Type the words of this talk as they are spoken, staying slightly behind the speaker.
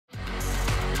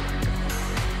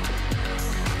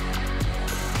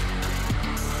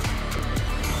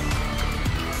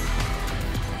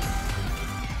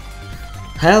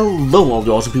Hello all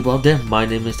the awesome people out there, my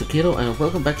name is Takedo and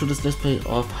welcome back to this Let's Play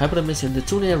of HyperDimension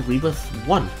Neptunia Re Birth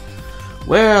 1.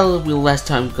 Well, we last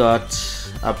time got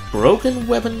a broken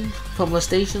weapon from the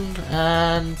station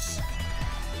and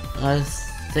I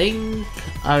think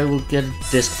I will get a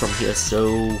disc from here,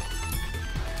 so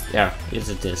yeah, it's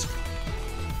a disc.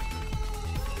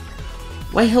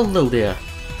 Why hello there,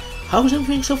 how's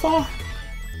everything so far?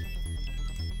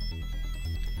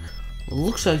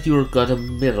 Looks like you got a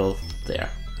medal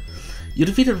there. You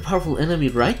defeated a powerful enemy,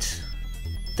 right?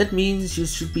 That means you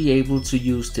should be able to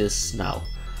use this now.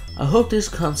 I hope this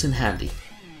comes in handy.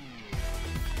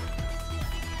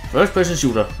 First person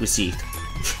shooter received.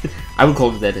 I will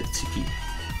call it that FTP.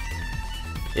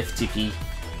 FTP.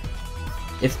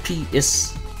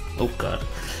 FPS. Oh god.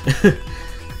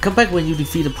 Come back when you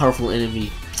defeat a powerful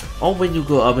enemy or when you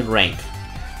go up in rank.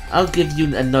 I'll give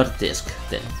you another disc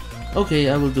then. Okay,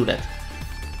 I will do that.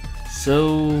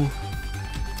 So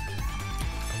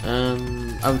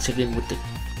I'll check in with the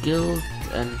guild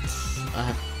and I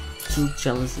have 2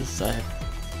 challenges I have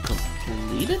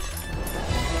completed.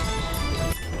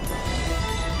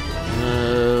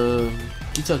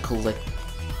 Guitar collect.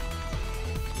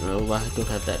 No, I don't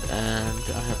have that, and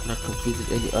I have not completed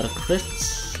any other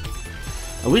quests.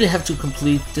 I really have to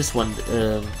complete this one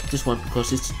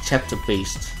because it's chapter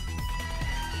based.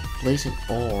 Placing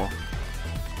ore.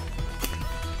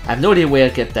 I have no idea where I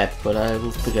get that, but I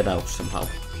will figure it out somehow.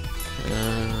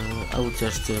 I will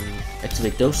just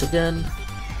activate those again,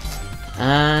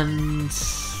 and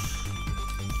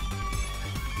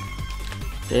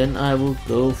then I will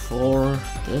go for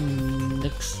the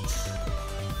next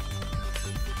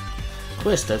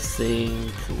quest. I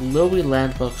think Lowy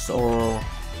Landbox, or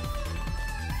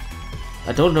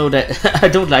I don't know that. I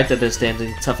don't like that they're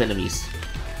standing tough enemies.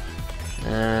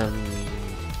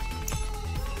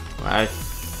 I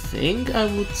think I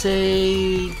would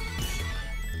say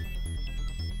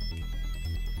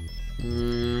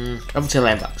I would say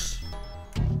Landbox.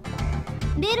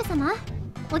 ベール様、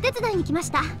お手伝いに来ま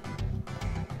した。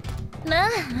まあ、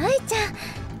愛ちゃん、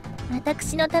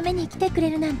私のために来てく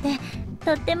れるなんて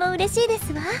とっても嬉しいで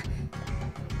すわ。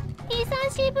久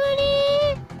しぶり。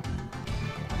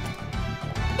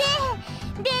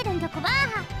で、ベールんとこは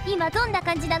今どんな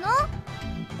感じなの？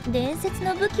伝説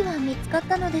の武器は見つかっ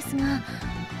たのですが、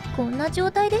こんな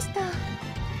状態でした。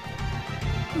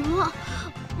うわ、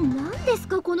何です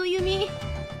かこの弓。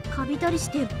カビたりし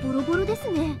てボロボロで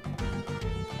すね。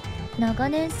長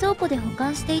年倉庫で保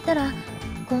管していたら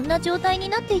こんな状態に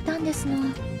なっていたんですの。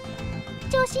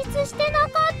除湿してなかっ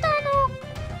た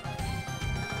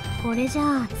の。これじ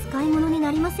ゃあ使い物に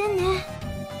なりませんね。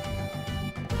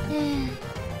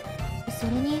そ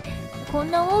れにこん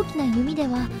な大きな弓で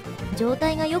は状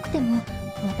態が良くても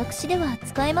私では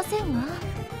使えませんわ。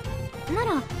な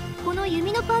らこの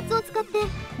弓のパーツを使って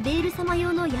ベール様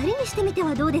用の槍にしてみて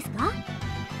はどうですか？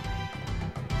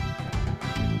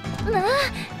まあ、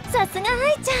さすが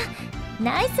愛ちゃん、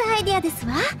ナイスアイディアです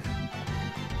わ。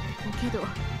けど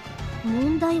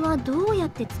問題はどうやっ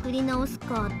て作り直す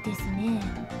かですね。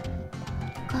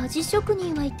鍛冶職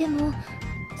人はいても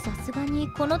さすがに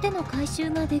この手の回収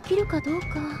ができるかどうか。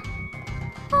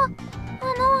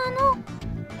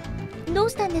どう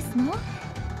したんですの？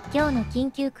今日の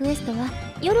緊急クエストは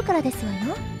夜からですわ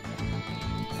よ。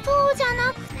そうじゃ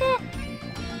なくて、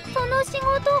その仕事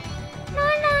ラン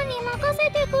ランに任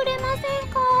せてくれません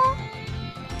か？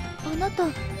あなた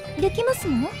できます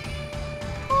の？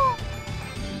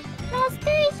ラス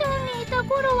テーションにいた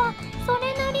頃はそ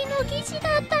れなりの技師だ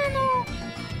った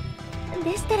の。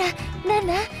でしたらラン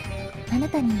ラン、あな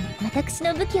たに私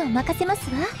の武器を任せます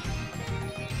わ。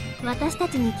私た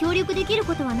ちに協力できる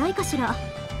ことはないかしら？槍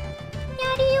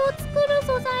を作る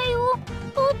素材を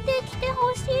取ってきて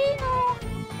ほしいの。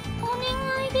お願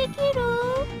いできる？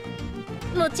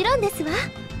もちろんですわ。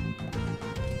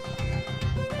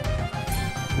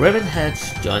Raven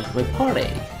has joined my party.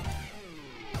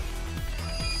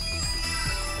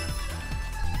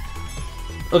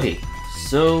 Okay,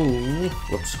 so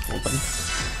whoops, hold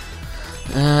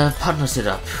on. Partner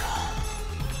setup.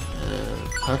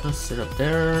 Partner setup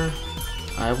there.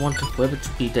 I want the weapon to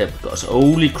be there because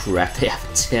holy crap, they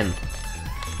have 10.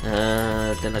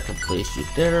 Then I can place you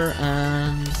there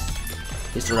and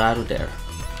Israel there.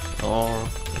 Or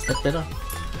is that better?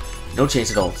 No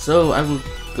change at all. So I will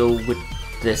go with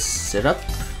this setup.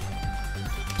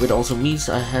 Which also means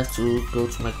I have to go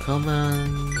to my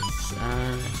commands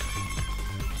and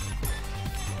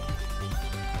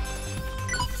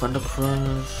Thunder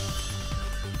Crush.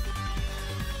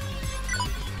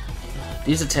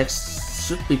 These attacks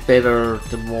should be better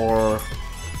the more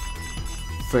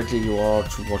friendly you are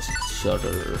towards each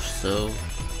other, so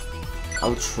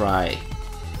I'll try.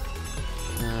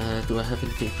 Do I have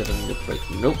anything better than the break?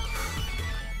 Nope.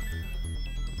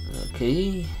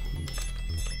 Okay.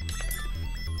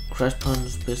 Crash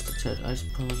Punch, best attack, Ice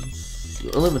Punch.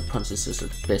 Your Element Punch is the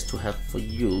best to have for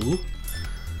you.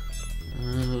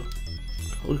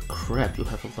 Holy crap, you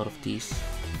have a lot of these.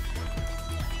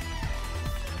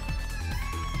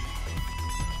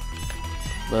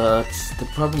 But the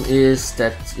problem is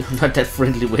that you're not that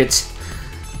friendly with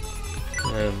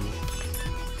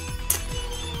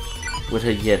her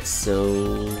yet,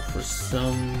 so for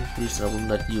some reason I will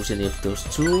not use any of those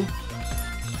two.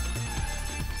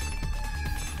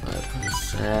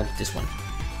 And this one.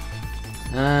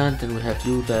 And then we have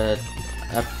you that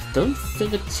I don't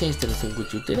think it changed anything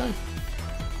with you, did I?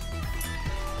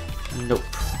 Nope.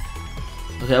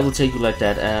 Okay, I will take you like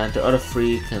that, and the other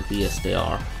three can be as they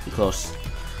are, because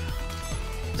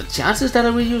the chances that I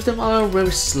will use them are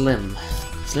very slim.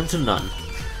 Slim to none.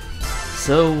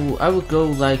 So I will go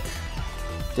like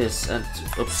this, and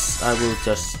oops, I will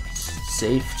just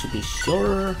save to be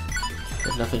sure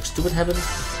that nothing stupid happens.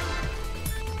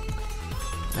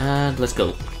 And let's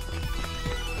go.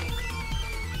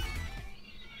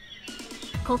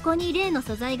 ここに例の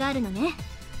素材があるのね。そうい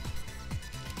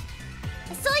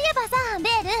えばさ、ベ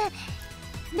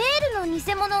ールの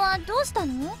偽物はどうした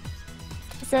の？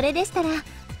それでしたら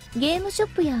ゲームショ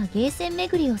ップやゲーセン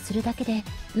巡りをするだけで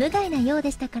無害なよう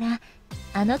でしたから、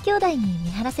あの兄弟に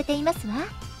見張らせていますわ。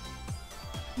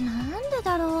なんで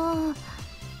だろう。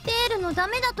ベールのダ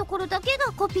メなところだけ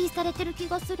がコピーされてる気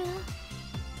がする。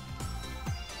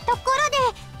とこ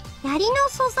ろで、槍の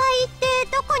素材って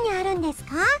どこにあるんです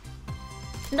か？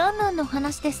ランランの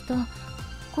話ですと、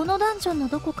このダンジョンの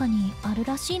どこかにある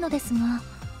らしいのですが。おーい、ネ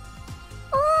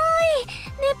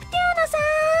プテューノさん。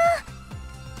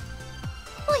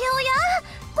おやおや、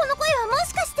この声はも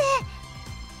しかして。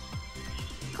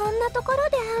こんなところ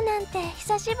で会うなんて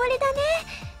久しぶりだね。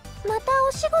また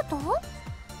お仕事？うん、そう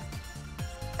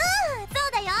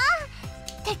だよ。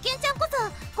鉄拳ちゃんこそ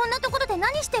こんなところで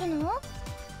何してるの？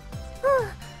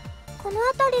この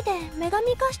辺りで女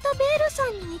神化したベールさ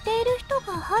んに似ている人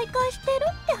が徘徊してる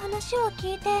って話を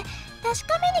聞いて確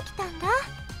かめに来たんだ。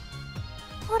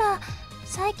ほら、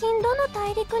最近どの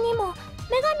大陸にも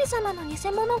女神様の偽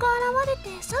物が現れて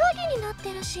騒ぎになっ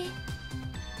てるし。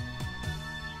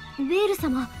ベール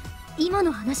様、今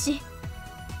の話。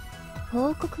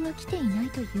報告が来ていない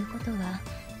ということは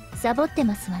サボって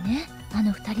ますわね、あ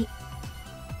の二人。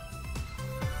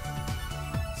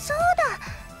そうだ、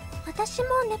私も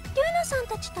ネプテューノさん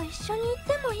たちと一緒に行っ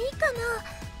てもいいかな。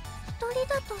一人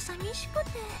だと寂しく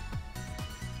て。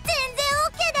全然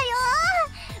OK だよ。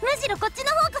むしろこっち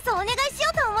の方こそお願いしよ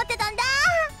うと思ってたんだ。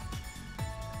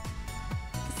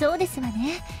そうですわ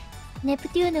ね。ネプ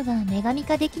テューノが女神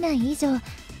化できない以上、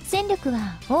戦力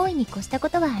は大いに越したこ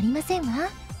とはありませんわ。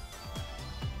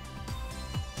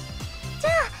じゃ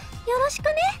あよろしく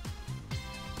ね。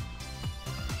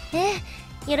え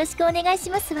え、よろしくお願いし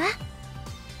ますわ。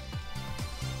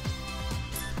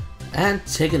And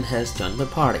Tekken has joined my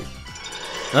party.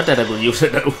 Not that I will use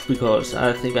it though, because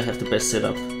I think I have the best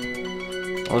setup.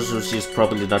 Also, she's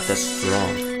probably not that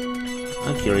strong.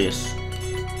 I'm curious.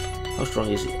 How strong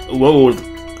is she? Whoa!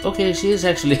 Okay, she is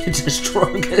actually the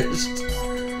strongest.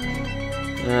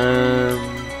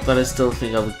 But I still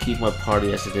think I will keep my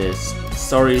party as it is.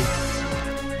 Sorry.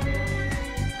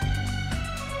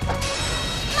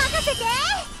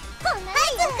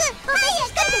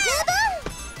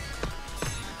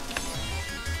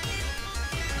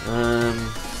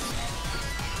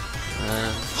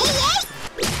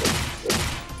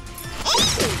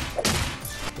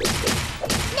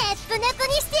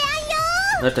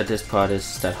 Not that this part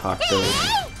is that hard though.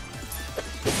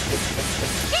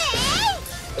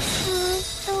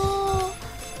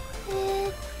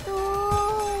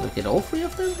 Can I get all three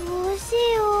of them?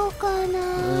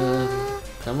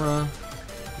 Camera.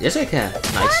 Yes, I can.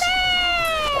 Nice.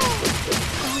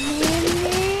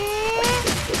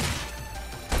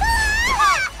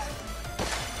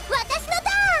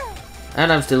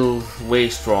 And I'm still way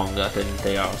stronger than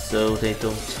they are, so they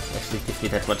don't actually give me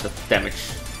that much of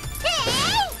damage.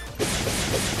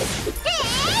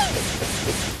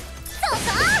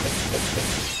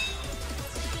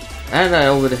 And I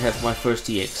already have my first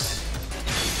EX.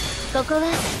 Why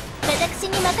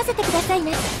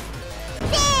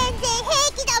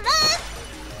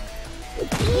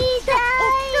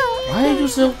are you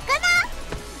so...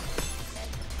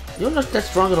 You're not that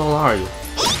strong at all, are you?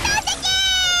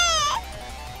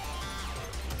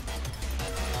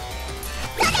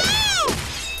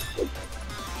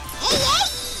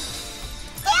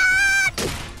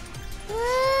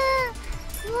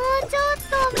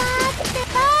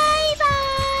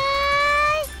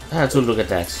 have to look at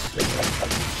that.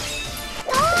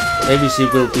 Maybe she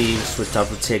will be switched out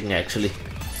with taking actually.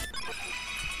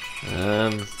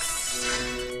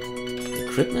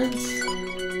 Equipment.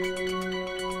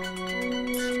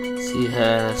 She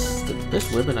has the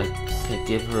best weapon I can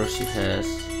give her. She has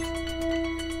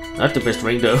not the best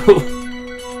ring though.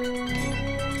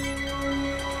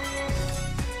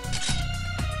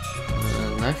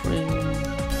 Life ring.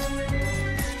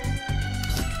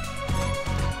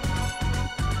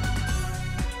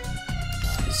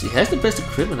 She has the best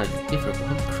equipment I can give her.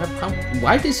 Oh, crap!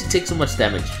 Why does she take so much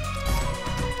damage?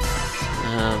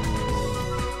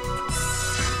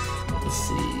 Let's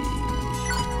see.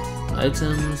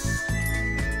 Items.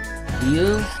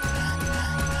 Heal.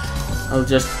 I'll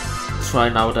just try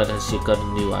now that she got a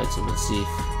new item and see if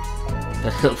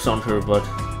that helps on her, but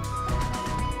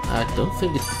I don't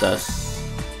think it does.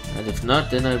 And if not,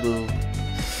 then I will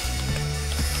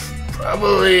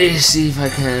probably see if I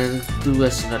can do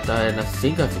as not die. And I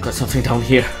think I forgot something down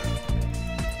here.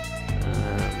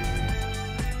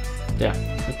 Yeah.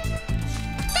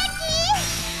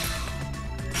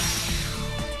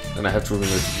 And I have to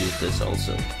remember to use this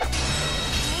also.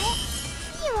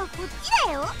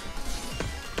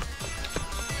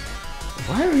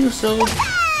 Why are you so...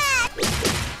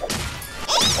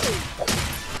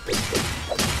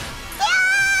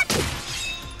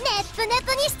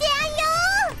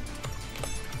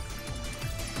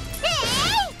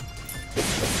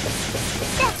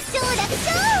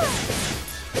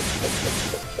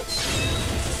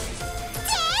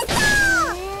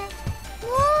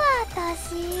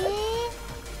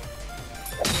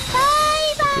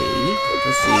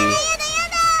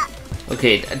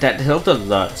 Okay, that helped a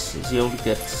lot. She only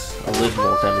gets a little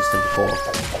more damage than before.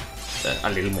 A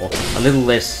little more. A little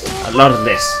less. A lot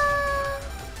less.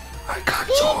 I can't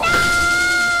talk.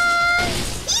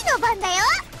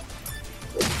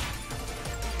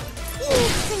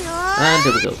 And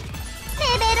there we go.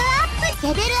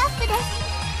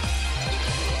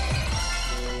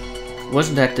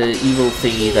 Wasn't that the evil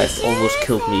thingy that almost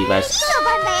killed me last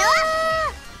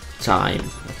time?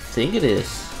 I think it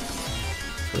is.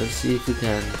 Let's see if we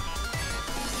can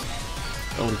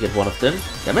only get one of them.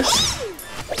 Damn it!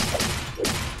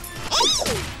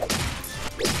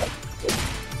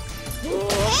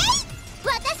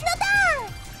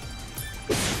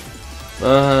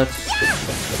 But I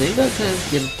think I can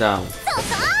get it down.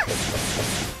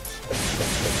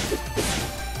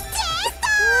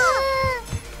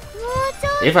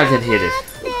 If I can hit it.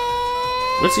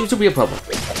 Which seems to be a problem.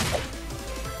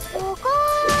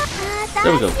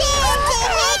 There we go.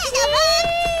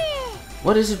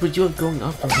 What is it with you going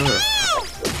after her?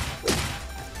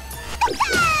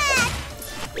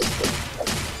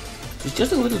 She's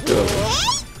just a little girl.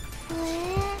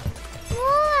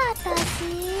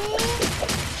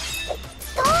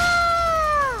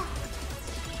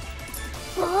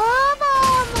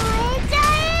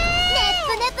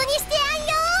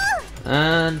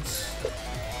 And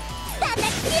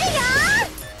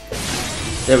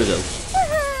there we go.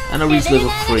 And I reached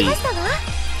level 3.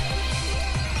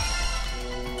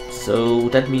 So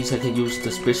that means I can use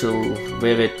the special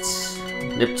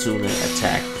Birth1 Neptunia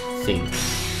attack thing.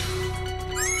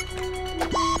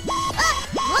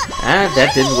 And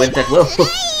that didn't went that well.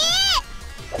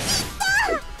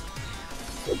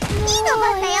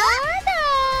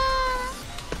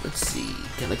 Let's see,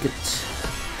 can I get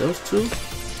those two?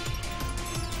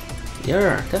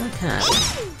 Yeah, then I can.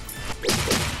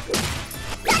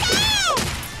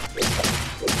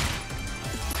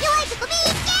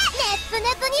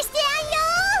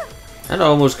 And I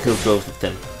almost killed both of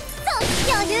them.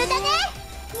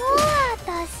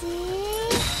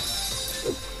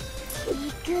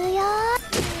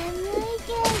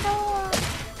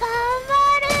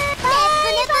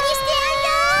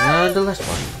 And the last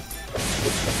one.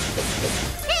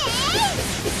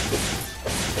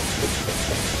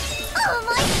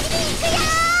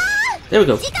 There we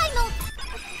go.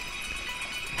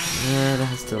 And I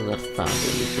have still not found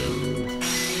anything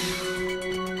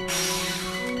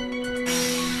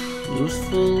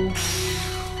useful.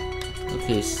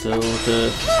 Okay, so the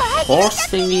horse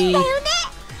thingy.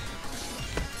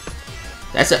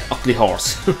 That's an ugly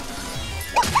horse.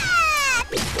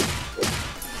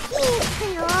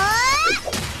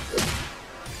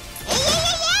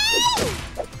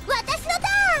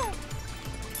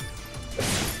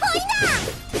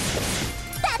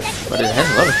 But it has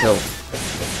a lot of health.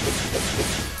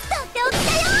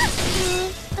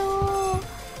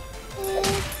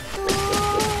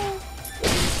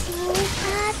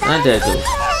 And there it goes.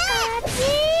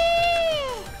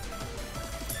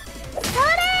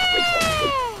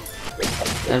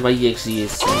 And my EXE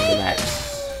is on the max.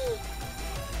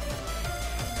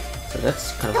 So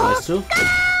that's kind of nice too.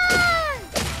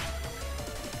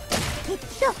 どう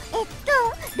しよっ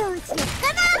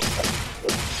かな。待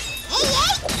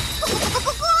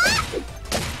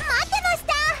ってまし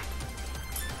た。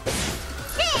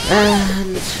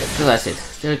 And that's it.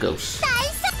 There it goes.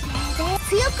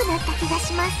 強くなった気が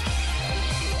します。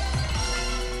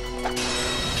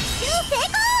成功。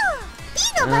い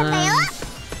いの番だよ。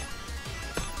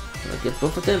Get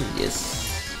both of them. Yes.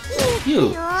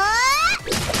 You.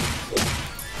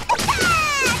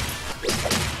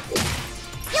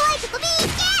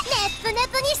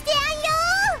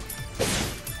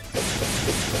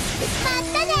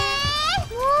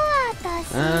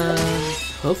 And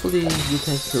hopefully you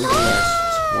can kill the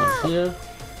last one here.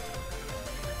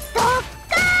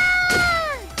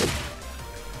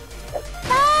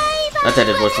 I thought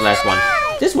it was the last one.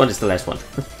 This one is the last one.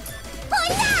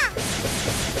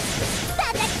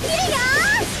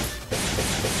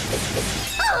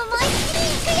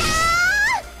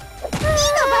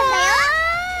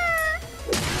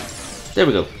 There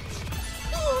we go.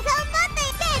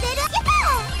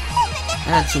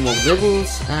 And 2 more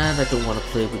levels, and I don't want to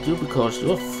play with you because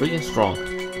you're freaking strong.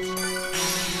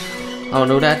 How I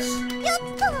know that?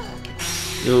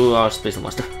 You are a Space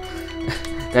Monster.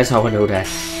 That's how I know that.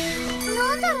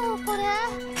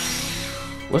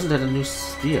 Wasn't that a new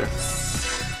spear?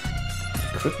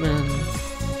 Equipment.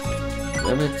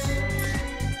 Rabbit.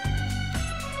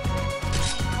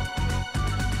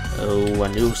 Oh, a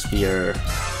new spear.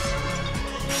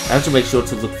 I have to make sure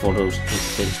to look for those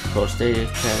things because they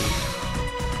can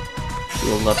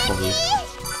do a lot for me.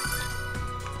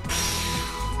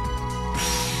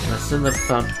 And I still never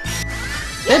found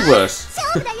it worse.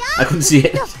 I couldn't see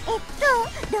it.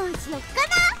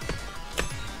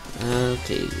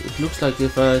 Okay, it looks like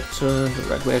if I turn the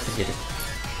right way I can get it.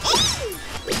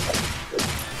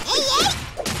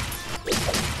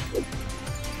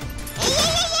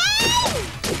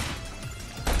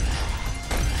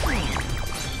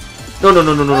 No, no,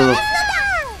 no, no, no, no, no.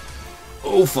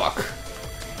 Oh, fuck.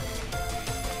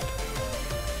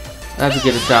 I have to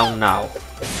get it down now.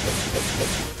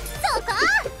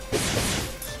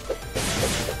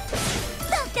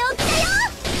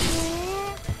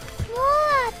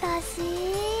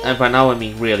 And by now I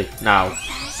mean really, now.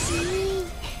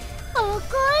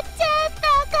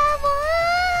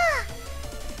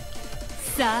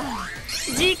 さあ、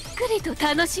じっくりと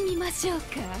楽しみましょうか。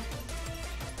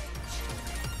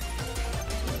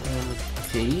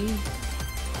Okay.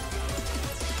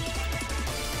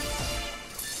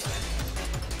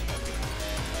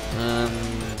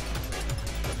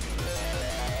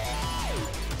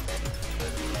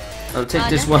 I'll take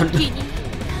this one.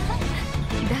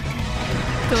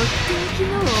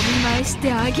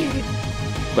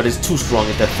 But it's too strong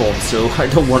in that form, so I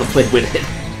don't want to play with it.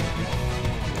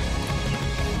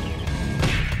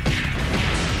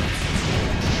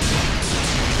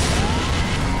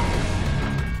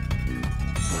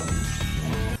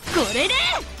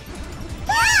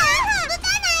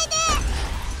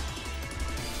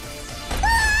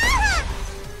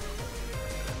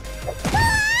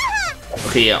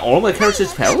 Okay, yeah, all my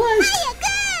characters paralyzed?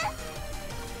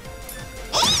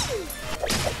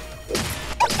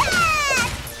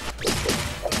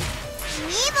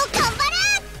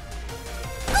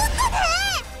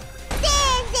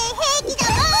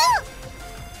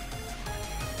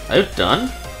 Are you done?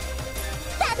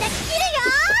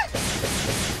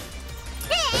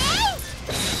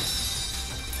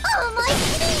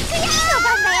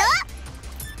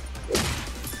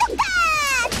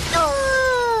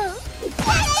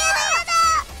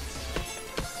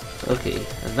 Okay,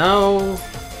 and now...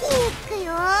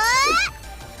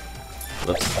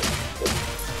 Whoops.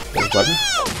 Wrong button.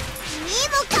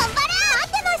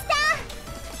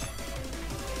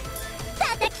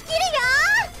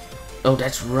 Oh,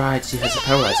 that's right, she has a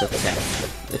paralyzer attack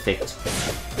effect.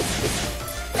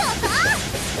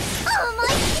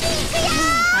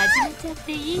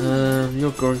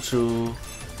 You're going to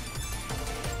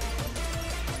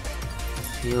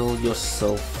heal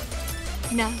yourself.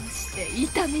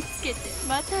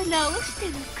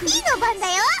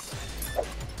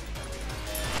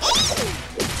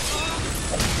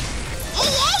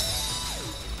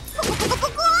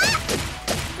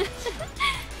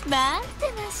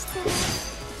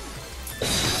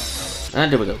 And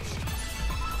there we go.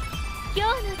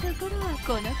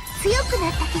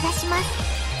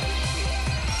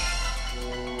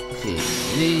 Okay,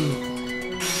 any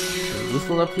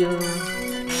useful up here?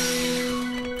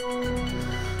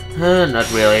 Not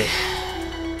really.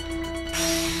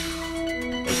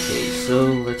 Okay, so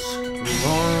let's Move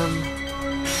on.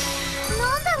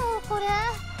 なんだろうこれ。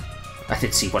 I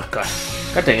didn't see what I got.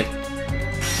 God dang it.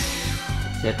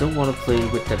 Yeah, I don't want to play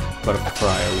with that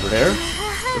butterfly over there.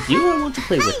 But you I want to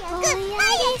play with.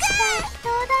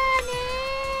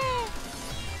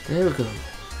 There we go.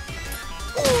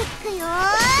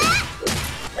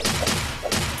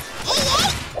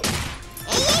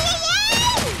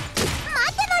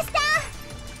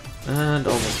 And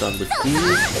almost done with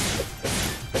these.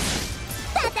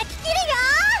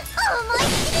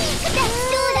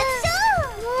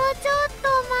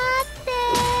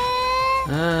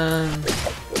 And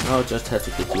I'll just have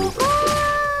to get you.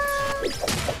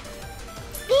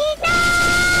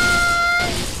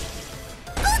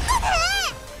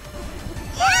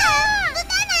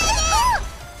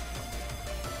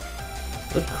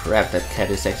 Good crap, that cat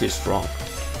is actually strong.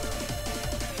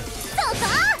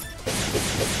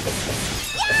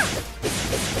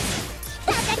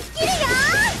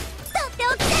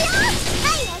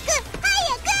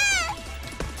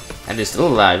 And it's still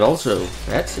alive also.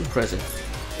 That's impressive.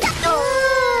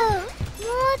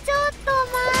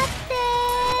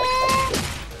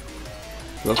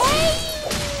 Whoops.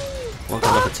 One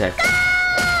kind of attack.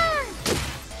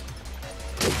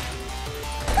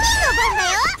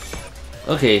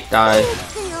 Okay, die.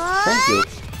 Thank you.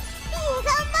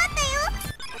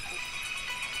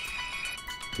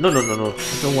 No. I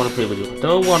don't want to play with you. I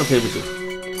don't want to play with you.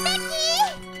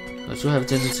 Because you have a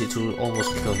tendency to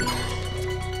almost kill me.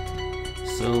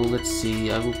 So let's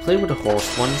see. I will play with the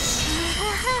horse once.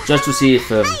 Just to see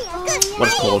if, what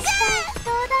it's called.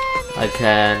 I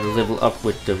can level up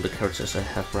with the characters I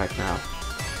have right now.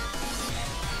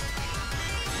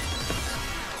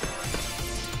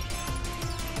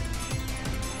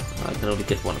 I can only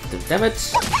get one of them, damn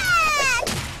it!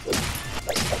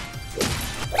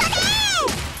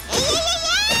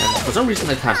 And for some reason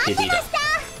I can't hit either.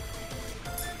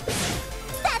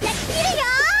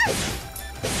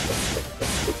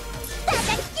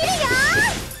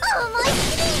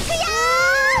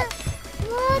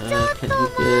 Can you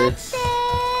get...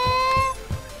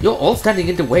 You're all standing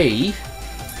in the way!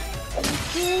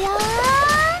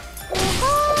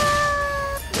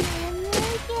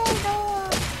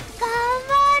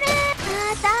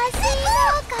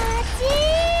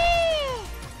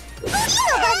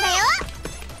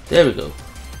 There we go.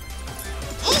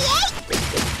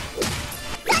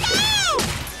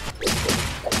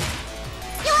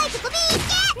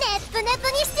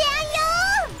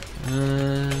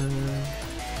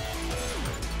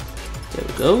 There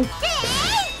we go.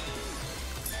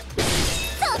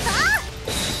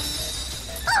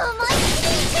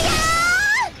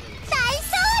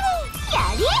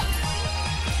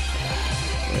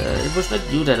 It was not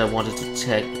you that I wanted to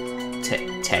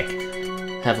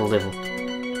have a level.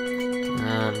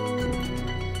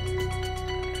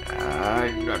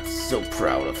 I'm not so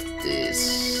proud of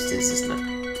this. This is not...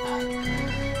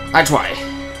 I try.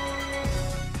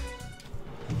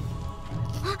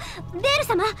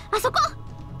 Birth-sama, あそこ。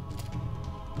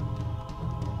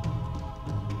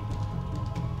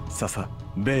ささ、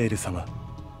ベール様、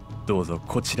どうぞ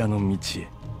こちらの道へ。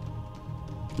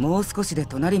もう少しで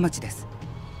隣町です。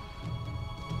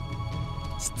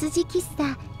執事喫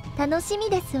茶、楽しみ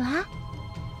ですわ。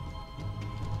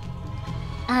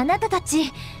あなたた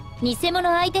ち、偽物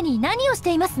相手に何をし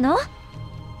ていますの？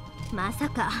まさ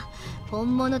か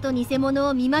本物と偽物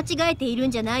を見間違えている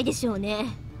んじゃないでしょうね。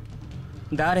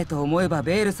誰と思えば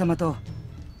ベール様と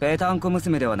ペタンコ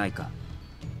娘ではないか。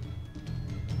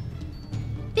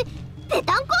ペ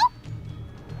タンコ？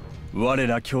我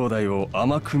ら兄弟を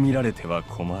甘く見られては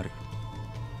困る。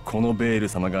このベール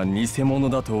様が偽物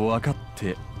だと分かっ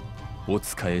てお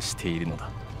仕えしているのだ。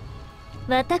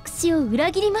私を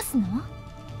裏切りますの？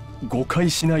誤解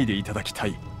しないでいただきた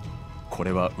い。こ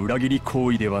れは裏切り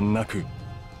行為ではなく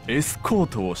エスコー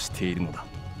トをしているのだ。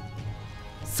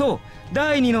そう、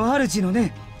第二の主の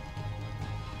ね。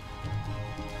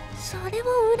それを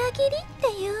裏切りっ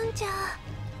て言うんじゃ。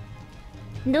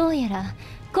どうやら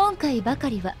今回ばか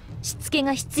りはしつけ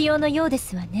が必要のようで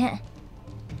すわね。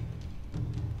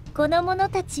この者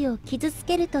たちを傷つ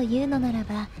けるというのなら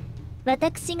ば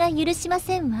私が許しま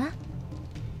せんわ。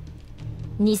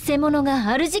偽物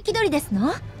が主気取りです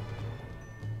の？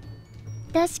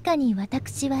確かに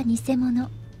私は偽物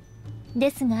で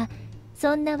すが、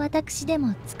そんな私で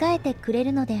も仕えてくれ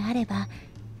るのであれば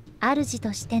主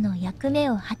としての役目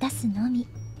を果たすのみ。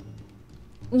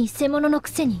偽物のく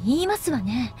せに言いますわ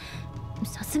ね。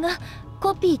さすが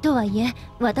コピーとはいえ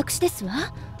私ですわ。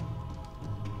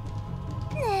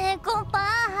ねえコンパ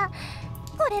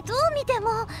ー、これどう見て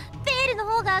もベールの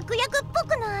方が悪役っぽ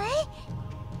くない？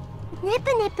ネ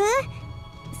プネプ、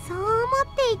そう思っ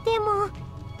ていても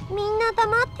みんな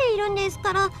黙っているんです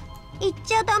から言っ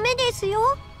ちゃダメです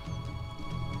よ。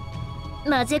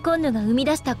マジェコンヌが生み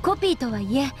出したコピーとは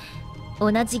いえ、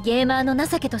同じゲーマーの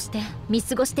情けとして見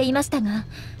過ごしていましたが、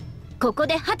ここ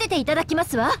で果てていただきま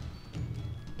すわ。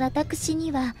私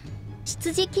には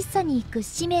執事喫茶に行く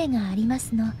使命がありま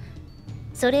すの。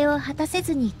それを果たせ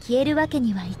ずに消えるわけ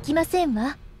にはいきませんわ。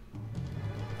は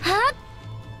っ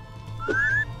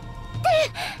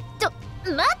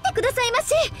て待ってくださいま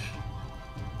し。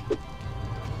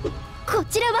こ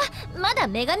ちらはまだ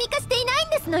女神化していないん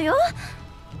ですのよ。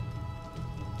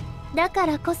だか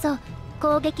らこそ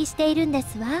攻撃しているんで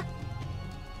すわ。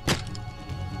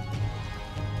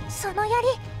その槍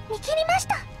見切りまし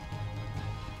た。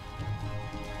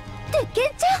鉄拳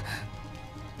ちゃん、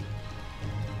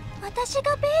私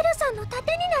がベールさんの盾に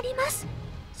なります。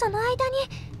その間に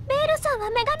ベールさんは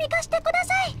女神化してくだ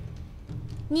さい。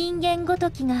人間ご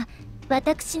ときが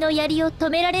私の槍を止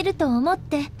められると思っ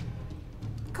て。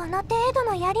この程度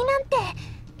の槍なんて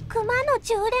熊の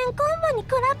10連コンボに比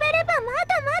べればま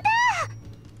だまだ。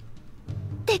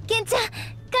鉄拳ちゃん、感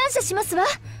謝しますわ。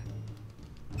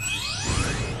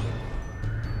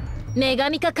女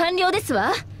神化完了です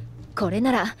わ。これ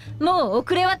ならもう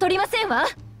遅れは取りませんわ。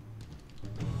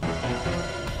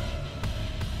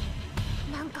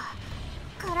なんか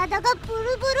体がブ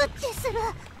ルブルってする。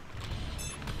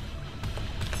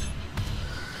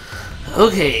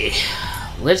Okay,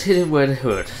 let's hit him where it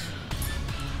hurt.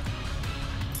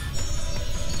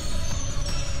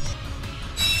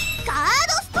 ガー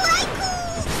ドストライク。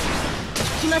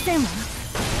聞きませんわ。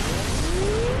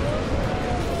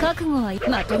覚悟は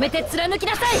まとめて貫き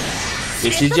なさい。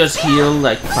If she just heal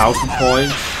like 1000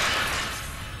 points.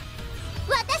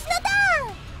 私のター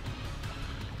ン。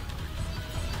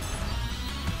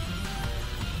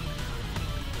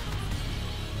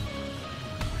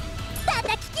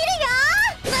叩き切るよ。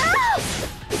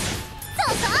そ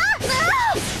うそう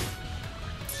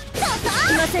聞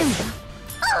きませんわ。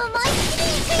思いっきり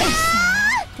いく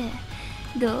よ。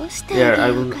どうしてYeah, あ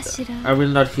げようかしら。I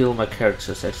will not heal my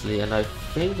characters actually, and I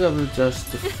think I will just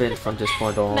defend from this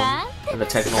point on and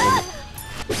attack normally.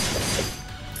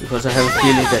 Because I have a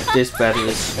feeling that this battle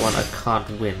is one I can't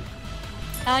win.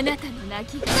 あなたの泣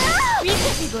き声見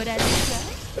せてごらんなさ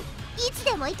い。いつ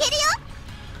でもいけるよ。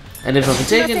 And if I'm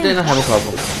taken, then I have a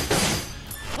problem. こ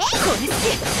れ好き。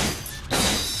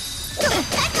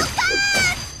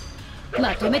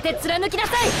まとめて貫きな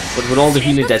さい。 But with all the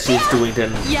healing that she's doing,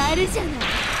 then やるじゃない。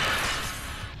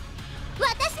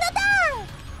私のタ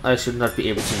ーン。 I should not be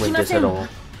able to win this at all.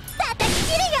 叩き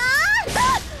切るよ。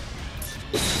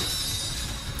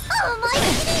思いっ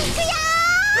きりいくよ。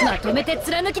まとめて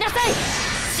貫きなさい。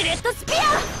シレットスピア。や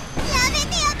め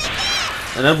てやめて。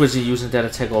 And I'm busy using that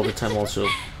attack all the time also.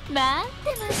 待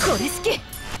ってます。これ好き。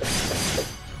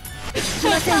聞き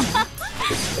ません。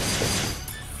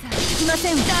聞きま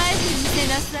せん。大事にして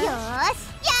なさい。よーし、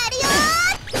やるよ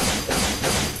ー。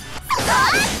そこ。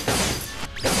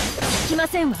聞きま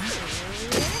せんわ。私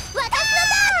のタ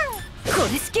ーン。こ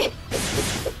れ好き。叩き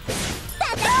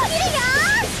切るよ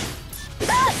ー。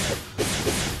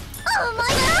思い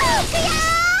っきりいくよ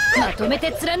ー。まとめ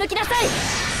て貫きなさい。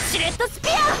シレットスピ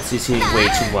ア。 CC way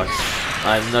too much.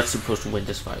 I'm not supposed to win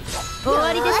this fight. 終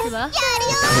わりですわ。やるよ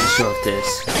I'm sure of this.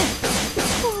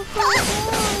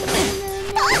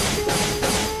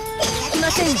 聞き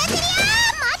ません。待って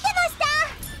ました。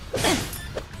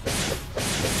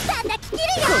叩き切る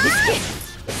よこれ好き。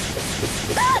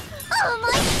思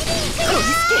いっきりいくよこれ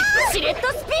好き。シレット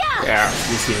スピア。 Yeah,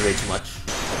 CC way too much.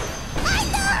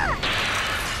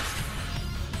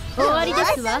 終わりで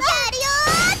すわ。やるよ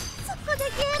そこで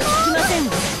ゲーム聞きませんわ。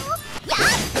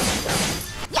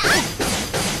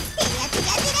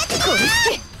これ好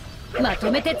き。ま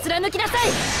とめて貫きなさ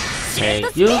い。シレット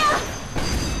Thank ス you. ピア。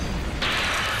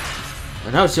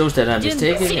 And now it shows that I'm 準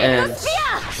mistaken シレッ and トスピ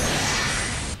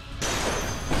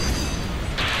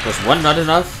ア。 was one not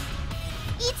enough?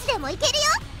 いつでもいけるよ。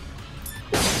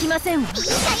聞きませんわ。いいかやっ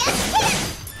つ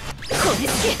ける。これ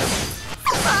好き。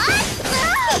そこ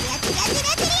やつがずれ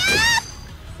て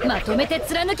るよ。まとめて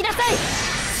貫きなさい。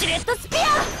シレットスピア。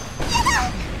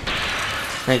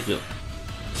 Thank you.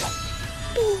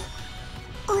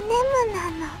 おねむな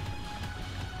の。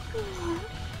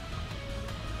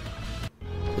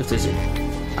If this is...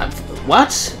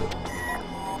 what?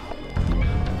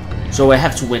 So I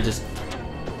have to win this.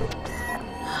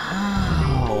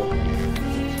 How?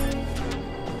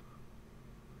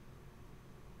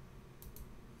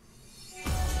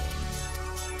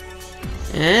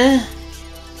 Eh?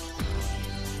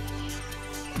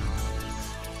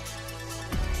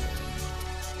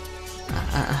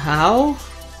 How?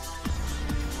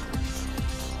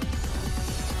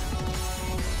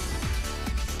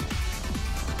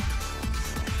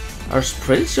 I was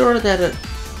pretty sure that...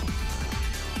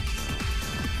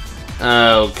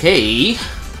 okay.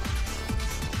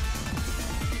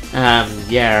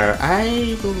 Yeah,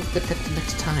 I will get that the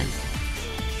next time.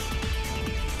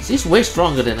 She's way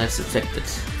stronger than I suspected.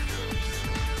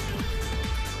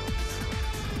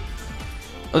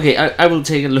 Okay, I will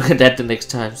take a look at that the next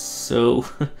time, so...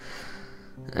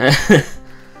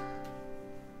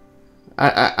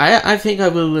 I think I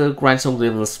will grind some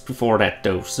levels before that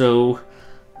though, so...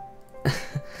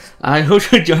 I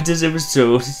hope you enjoyed this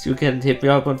episode. You can hit me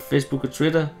up on Facebook or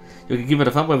Twitter. You can give it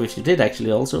a thumbs up if you did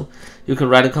actually also. You can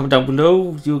write a comment down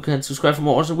below. You can subscribe for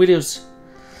more awesome videos.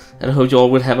 And I hope you all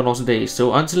will have an awesome day.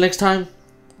 So until next time,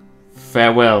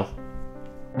 farewell.